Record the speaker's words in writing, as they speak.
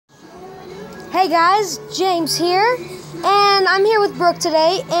Hey guys, James here, and I'm here with Brooke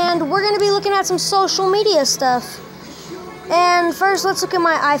today, and we're going to be looking at some social media stuff. And first, let's look at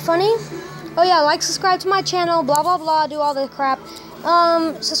my iFunny. Oh yeah, like, subscribe to my channel, blah blah blah, do all the crap.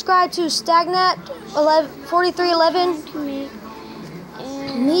 Subscribe to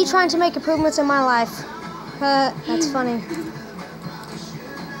Stagnat4311. Me trying to make improvements in my life. That's funny.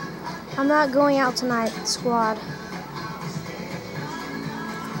 I'm not going out tonight, squad.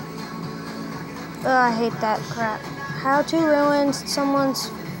 I hate that crap. How to ruin someone's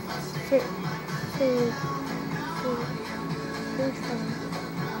food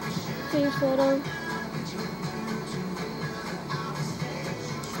photo.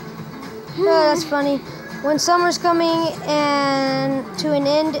 Oh, that's funny. When summer's coming and to an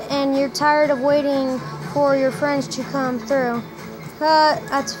end and you're tired of waiting for your friends to come through.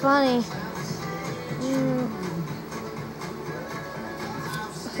 That's funny.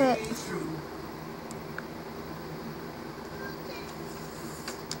 Okay.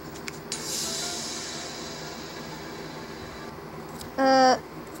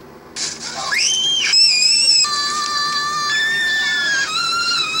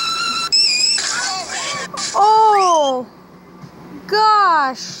 Oh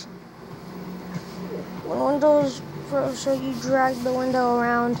gosh! When windows froze, so you dragged the window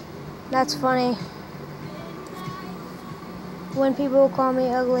around. That's funny. When people call me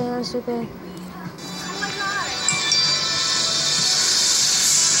ugly and stupid.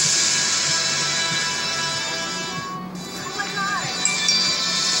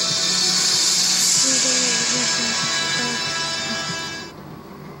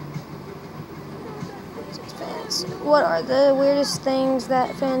 What are the weirdest things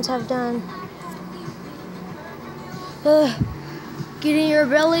that fans have done? Getting your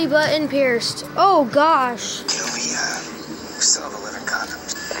belly button pierced. Oh gosh. We still have 11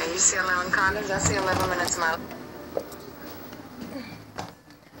 condoms. And you see 11 condoms? I see 11 minutes now.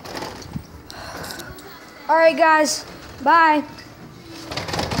 Alright guys, bye.